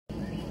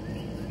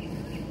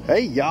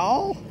Hey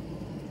y'all!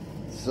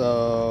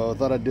 So I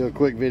thought I'd do a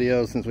quick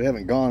video since we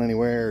haven't gone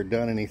anywhere or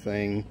done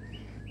anything.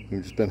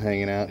 We've just been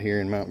hanging out here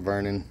in Mount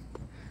Vernon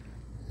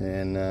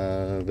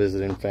and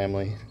visiting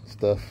family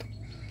stuff.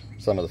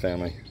 Some of the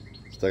family.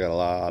 Still got a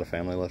lot of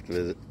family left to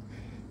visit,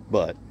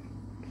 but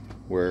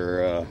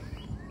we're a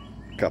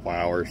couple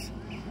hours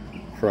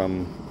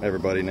from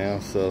everybody now,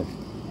 so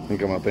we can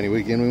come up any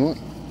weekend we want.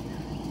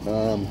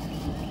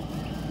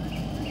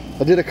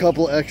 I did a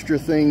couple extra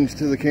things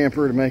to the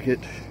camper to make it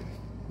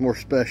more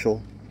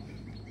special.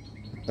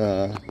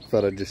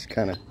 Thought I'd just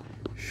kind of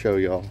show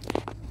y'all.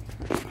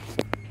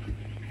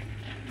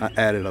 I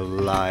added a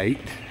light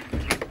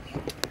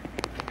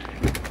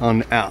on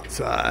the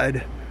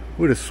outside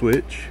with a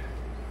switch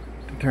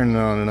to turn it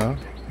on and off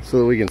so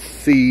that we can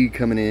see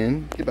coming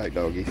in. Get back,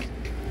 doggies.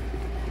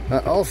 I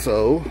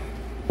also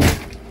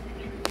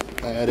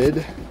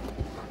added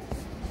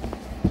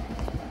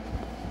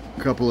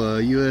a couple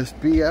of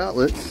USB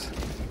outlets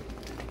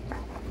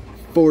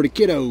for the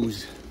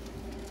kiddos.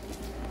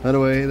 That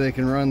way they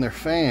can run their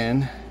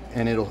fan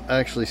and it'll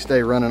actually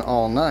stay running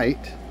all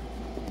night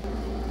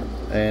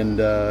and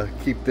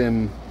keep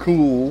them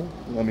cool.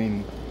 I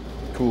mean,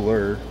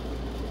 cooler.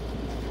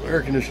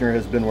 Air conditioner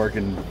has been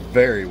working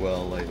very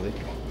well lately.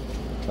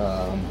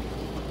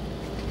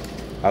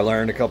 I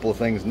learned a couple of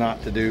things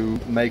not to do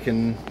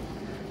making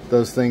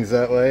those things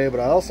that way,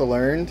 but I also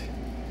learned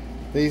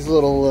these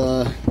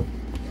little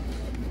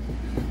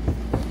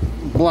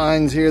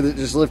blinds here that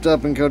just lift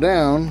up and go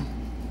down.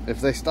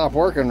 If they stop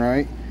working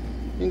right,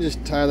 you can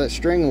just tie that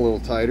string a little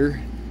tighter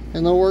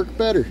and they'll work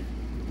better.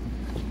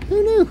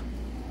 Who knew?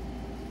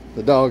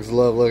 The dogs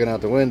love looking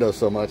out the window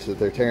so much that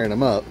they're tearing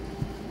them up.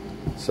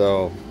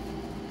 So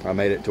I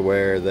made it to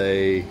where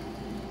they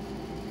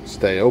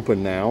stay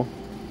open now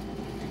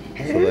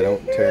so they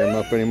don't tear them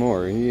up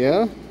anymore.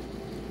 Yeah?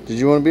 Did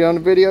you want to be on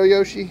the video,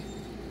 Yoshi?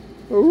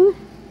 Ooh,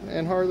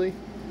 and Harley?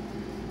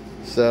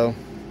 So,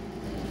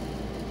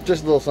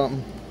 just a little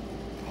something.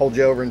 Hold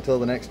you over until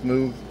the next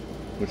move,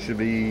 which should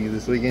be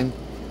this weekend.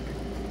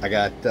 I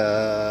got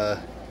a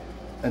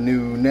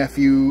new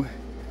nephew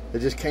that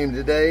just came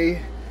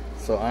today,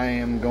 so I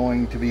am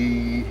going to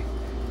be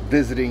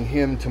visiting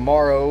him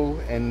tomorrow,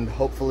 and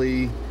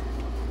hopefully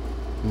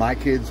my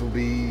kids will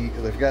be,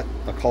 they've got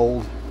a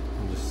cold,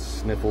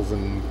 just sniffles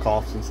and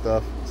coughs and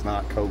stuff. It's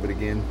not COVID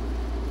again,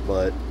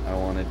 but I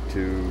wanted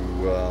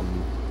to,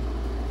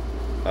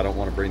 I don't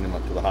want to bring them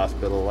up to the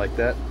hospital like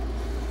that.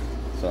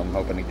 So I'm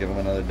hoping to give them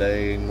another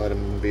day and let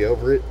them be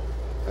over it.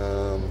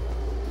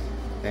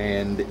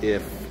 And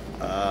if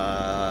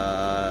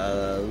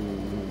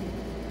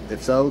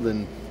so,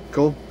 then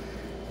cool.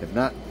 If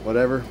not,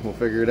 whatever, we'll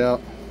figure it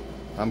out.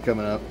 I'm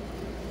coming up,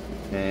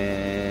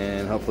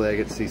 and hopefully I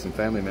get to see some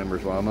family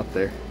members while I'm up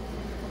there.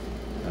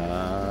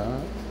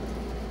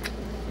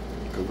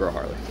 Go girl,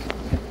 Harley.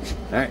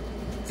 All right,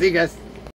 see you guys.